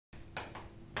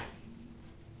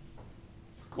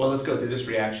Well, let's go through this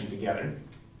reaction together.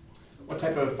 What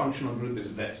type of functional group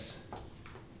is this?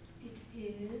 It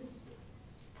is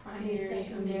Primary,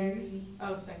 secondary.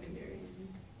 Oh, secondary.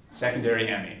 Secondary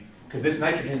amine. Because this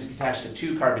nitrogen is attached to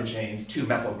two carbon chains, two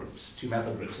methyl groups. So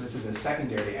this is a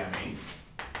secondary amine.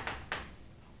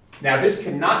 Now this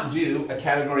cannot do a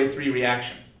category 3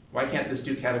 reaction. Why can't this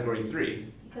do category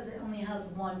 3? Because it only has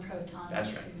one proton.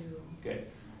 That's right. Good.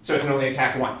 So it can only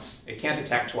attack once. It can't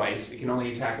attack twice. It can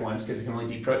only attack once because it can only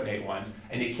deprotonate once.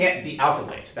 And it can't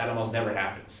dealkylate. That almost never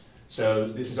happens. So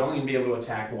this is only going to be able to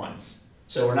attack once.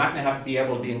 So we're not going to be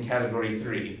able to be in category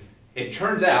 3. It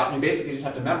turns out, we basically just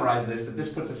have to memorize this, that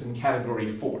this puts us in category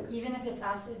 4. Even if it's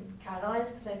acid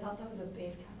catalyzed, because I thought that was a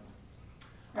base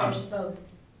catalyzed. Or it's both.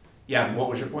 Yeah, what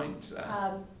was your point?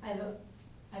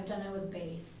 I've done it with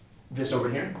base. This over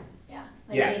here? Yeah,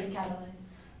 like Yeah. base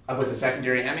catalyzed. With a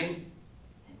secondary amine?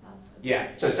 I thought so. Yeah,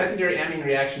 so secondary amine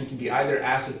reaction can be either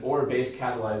acid or base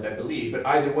catalyzed, I believe, but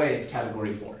either way it's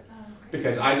category 4. Oh, okay.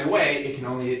 Because either way, it can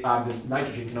only, this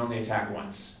nitrogen can only attack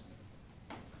once.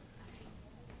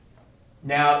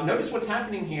 Now, notice what's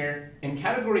happening here. In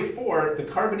category 4, the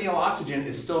carbonyl oxygen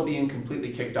is still being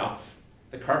completely kicked off.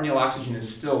 The carbonyl oxygen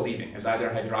is still leaving as either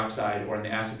hydroxide or in the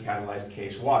acid catalyzed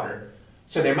case, water.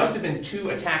 So there must have been 2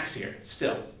 attacks here,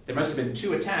 still. There must have been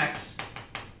 2 attacks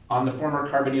on the former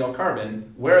carbonyl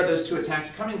carbon. Where are those 2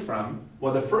 attacks coming from?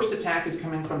 Well, the first attack is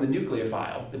coming from the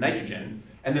nucleophile, the nitrogen,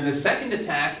 and then the second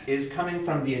attack is coming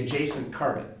from the adjacent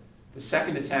carbon. The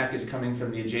second attack is coming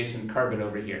from the adjacent carbon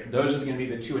over here. Those are going to be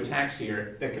the 2 attacks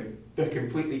here that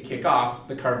completely kick off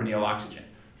the carbonyl oxygen.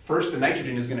 First, the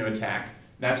nitrogen is going to attack.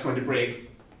 That's going to break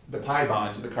the pi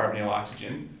bond to the carbonyl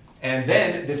oxygen. And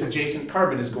then this adjacent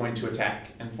carbon is going to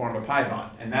attack and form a pi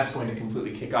bond. And that's going to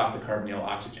completely kick off the carbonyl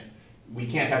oxygen. We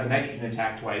can't have the nitrogen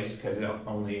attack twice because it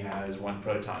only has 1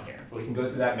 proton here. But we can go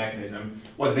through that mechanism.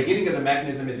 Well, the beginning of the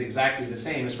mechanism is exactly the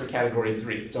same as for category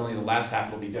 3. It's only the last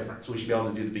half will be different. So we should be able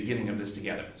to do the beginning of this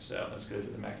together. So let's go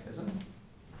through the mechanism.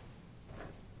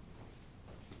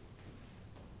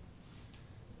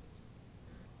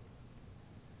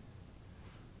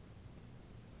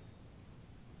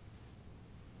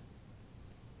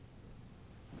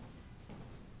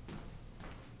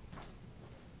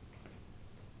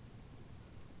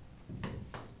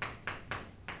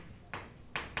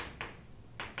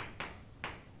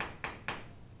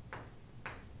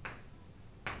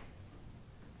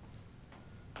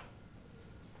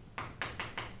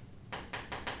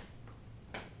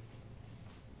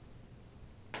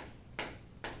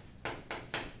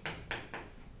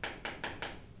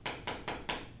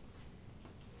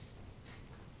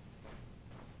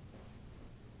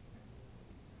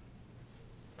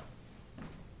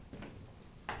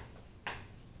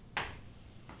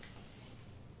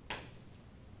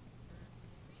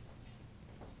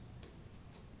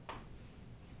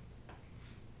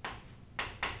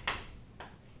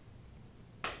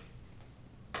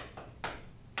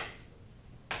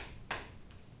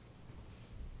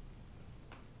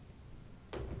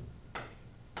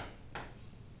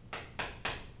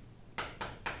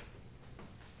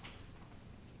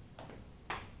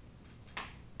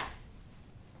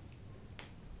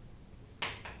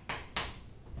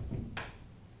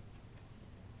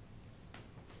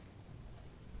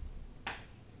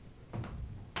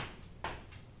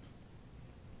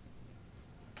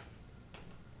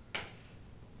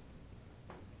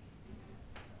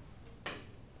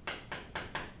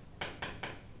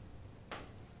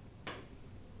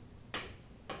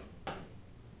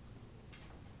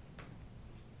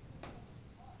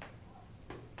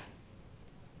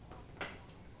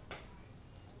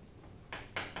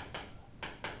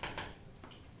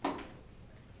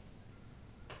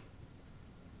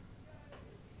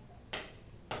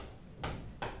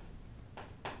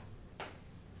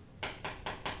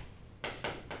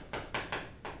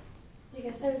 I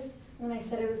guess when I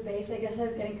said it was base, I guess I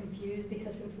was getting confused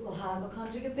because since we'll have a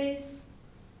conjugate base,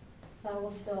 that will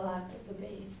still act as a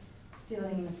base,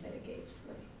 stealing an acidic H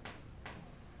slate.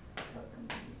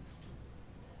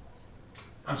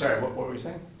 I'm sorry, what were you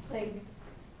saying? Like,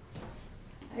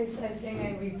 I was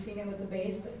saying we'd seen it with the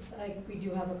base, but it's like we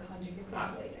do have a conjugate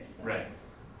base later. So. Right,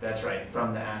 that's right,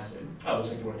 from the acid. Oh, looks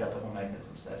like you worked out the whole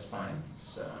mechanism, so that's fine.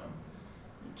 So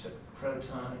you took the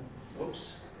proton,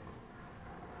 whoops.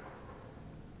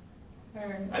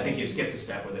 I think you skipped a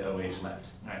step where the OH left.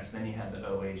 All right, so then you had the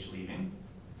OH leaving.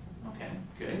 Okay,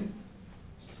 good.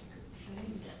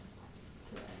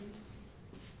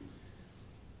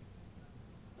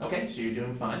 Okay, so you're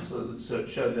doing fine. So let's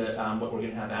show the, what we're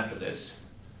going to have after this.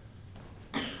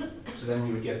 So then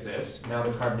we would get this. Now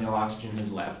the carbonyl oxygen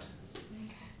is left.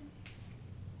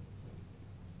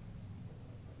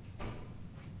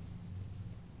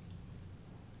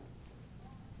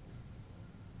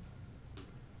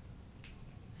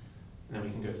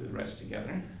 rest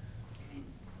together.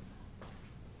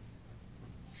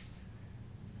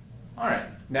 All right,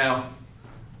 now,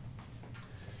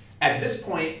 at this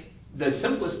point, the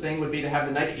simplest thing would be to have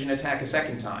the nitrogen attack a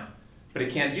second time. But it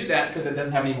can't do that because it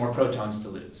doesn't have any more protons to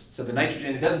lose. So the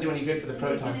nitrogen, it doesn't do any good for the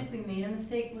proton. Even if we made a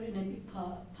mistake, wouldn't it be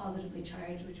positively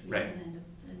charged, which we Right. would end up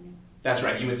ending? That's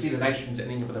right, you would see the nitrogens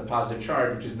ending up with a positive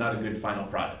charge, which is not a good final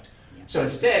product. Yeah. So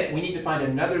instead, we need to find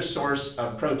another source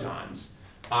of protons.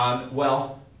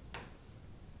 Well,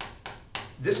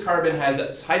 this carbon has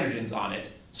its hydrogens on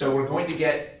it, so we're going to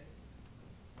get,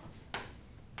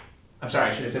 I'm sorry,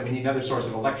 I should have said we need another source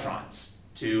of electrons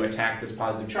to attack this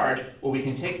positive charge. Well, we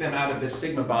can take them out of this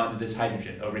sigma bond to this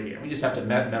hydrogen over here. We just have to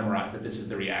memorize that this is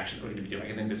the reaction we're going to be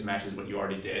doing. I think this matches what you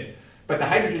already did. But the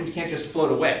hydrogen can't just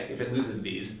float away if it loses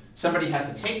these. Somebody has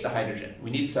to take the hydrogen. We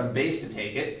need some base to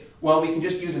take it. Well, we can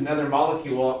just use another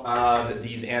molecule of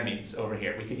these amines over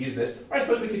here. We could use this, or I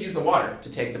suppose we could use the water to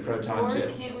take the proton too. Or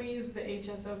can't we use the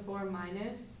HSO4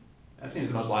 minus? That seems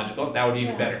the most logical. That would be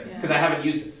even better. Yeah. Because I haven't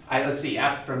used, let's see,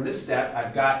 from this step,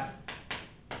 I've got,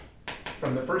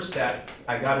 from the first step,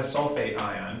 I got a sulfate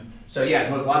ion. So yeah,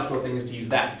 the most logical thing is to use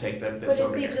that to take this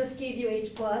over here. But if we just gave you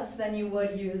H+, then you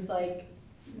would use like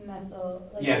methyl.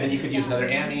 Like Yeah, then you could use another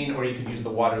amine, or you could use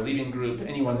the water leaving group.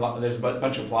 There's a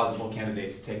bunch of plausible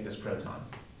candidates to take this proton.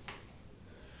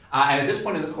 And at this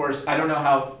point in the course, I don't know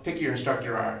how picky your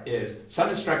instructor is. Some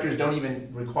instructors don't even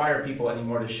require people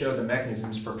anymore to show the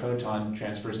mechanisms for proton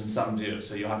transfers, and some do.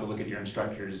 So you'll have to look at your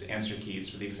instructor's answer keys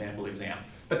for the sample exam.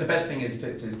 But the best thing is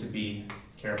to be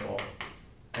careful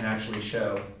and actually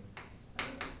show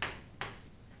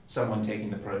someone taking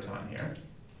the proton here.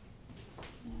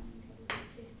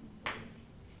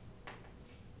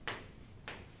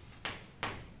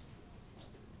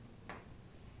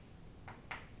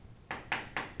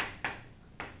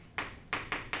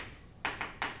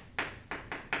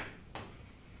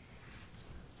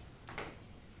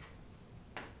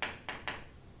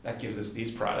 That gives us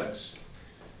these products.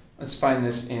 Let's find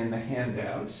this in the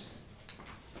handout.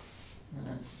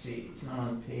 Let's see, it's not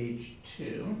on page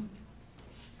 2.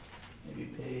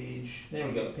 Maybe there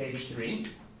we go, page 3.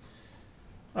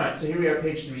 All right, so here we are,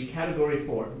 page 3, category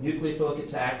 4, nucleophilic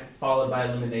attack followed by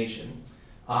elimination.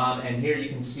 And here you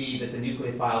can see that the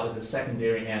nucleophile is a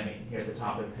secondary amine, here at the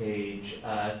top of page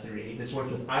 3. This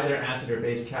works with either acid or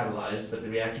base catalyzed, but the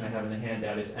reaction I have in the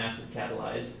handout is acid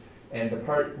catalyzed. And the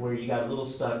part where you got a little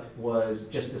stuck was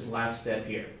just this last step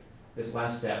here. This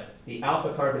last step. The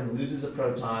alpha carbon loses a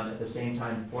proton at the same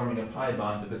time forming a pi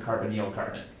bond to the carbonyl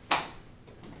carbon.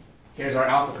 Here's our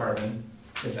alpha carbon.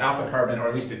 This alpha carbon, or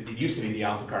at least it used to be the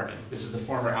alpha carbon. This is the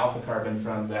former alpha carbon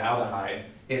from the aldehyde.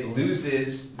 It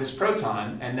loses this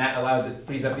proton, and that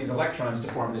frees up these electrons to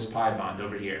form this pi bond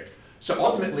over here. So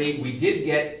ultimately, we did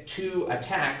get 2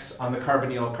 attacks on the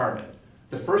carbonyl carbon.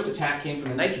 The first attack came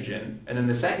from the nitrogen, and then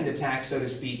the second attack, so to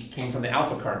speak, came from the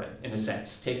alpha carbon, in a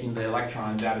sense, taking the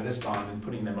electrons out of this bond and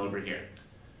putting them over here.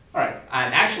 All right,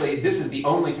 and actually, this is the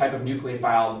only type of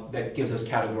nucleophile that gives us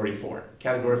category 4.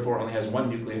 Category 4 only has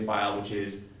one nucleophile, which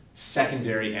is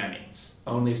secondary amines.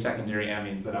 Only secondary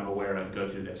amines that I'm aware of go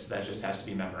through this. That just has to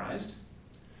be memorized.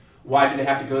 Why do they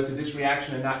have to go through this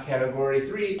reaction and not category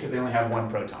 3? Because they only have one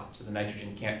proton, so the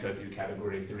nitrogen can't go through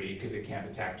category 3 because it can't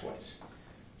attack twice.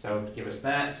 So give us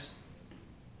that.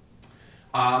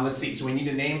 Let's see, so we need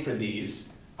a name for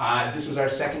these. This was our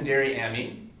secondary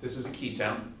amine. This was a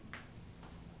ketone.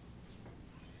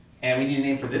 And we need a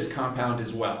name for this compound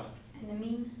as well.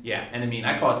 Enamine? Yeah, enamine.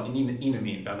 I call it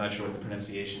enamine, but I'm not sure what the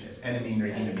pronunciation is. Enamine or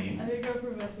enamine. I think our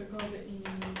professor calls it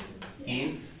enamine.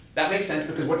 Ene? That makes sense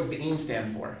because what does the ene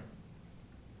stand for?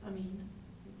 Amine.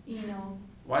 Enol.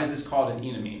 Why is this called an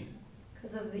enamine?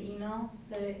 Because of the enol?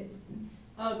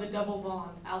 Oh, the double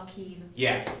bond, alkene.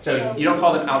 Yeah, so you don't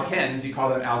call them alkenes, you call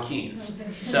them alkenes.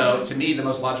 Okay. So to me, the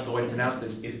most logical way to pronounce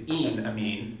this is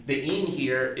enamine. The ene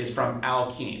here is from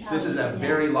alkene. So this is a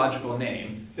very logical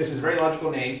name. This is a very logical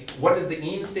name. What does the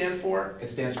ene stand for? It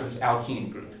stands for this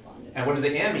alkene group. And what does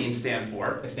the amine stand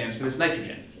for? It stands for this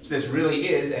nitrogen. So this really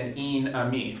is an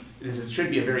enamine. This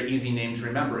should be a very easy name to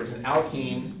remember. It's an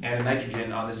alkene and a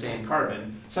nitrogen on the same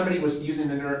carbon. Somebody was using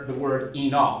the word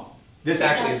enol. This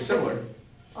actually is similar.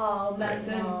 Oh, That's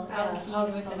an methanol.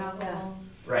 alkene with an alcohol.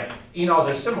 Right. Enols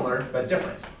are similar, but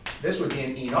different. This would be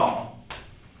an enol.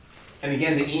 And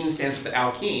again, the ene stands for the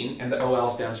alkene, and the ol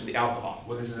stands for the alcohol.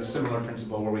 Well, this is a similar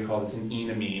principle where we call this an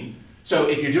enamine. So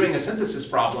if you're doing a synthesis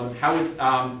problem, how would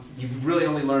you've really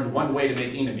only learned one way to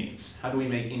make enamines. How do we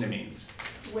make enamines?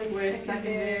 With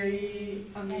secondary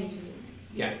amines.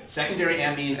 Yeah, secondary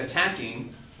amine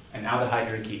attacking an aldehyde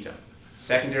or a ketone.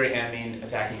 Secondary amine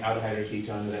attacking aldehyde or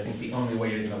ketone is, I think, the only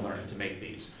way you're going to learn to make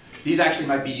these. These actually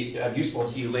might be useful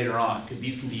to you later on, because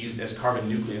these can be used as carbon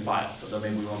nucleophiles, although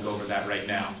maybe we won't go over that right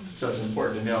now. So it's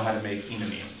important to know how to make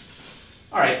enamines.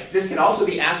 All right, this can also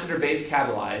be acid or base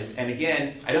catalyzed, and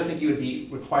again, I don't think you would be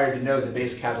required to know the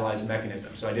base catalyzed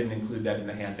mechanism, so I didn't include that in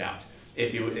the handout.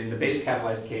 If you, in the base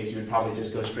catalyzed case, you would probably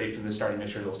just go straight from the starting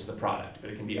materials to the product,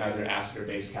 but it can be either acid or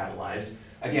base catalyzed.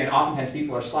 Again, oftentimes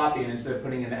people are sloppy, and instead of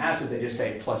putting in the acid, they just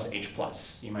say plus H+.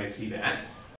 You might see that.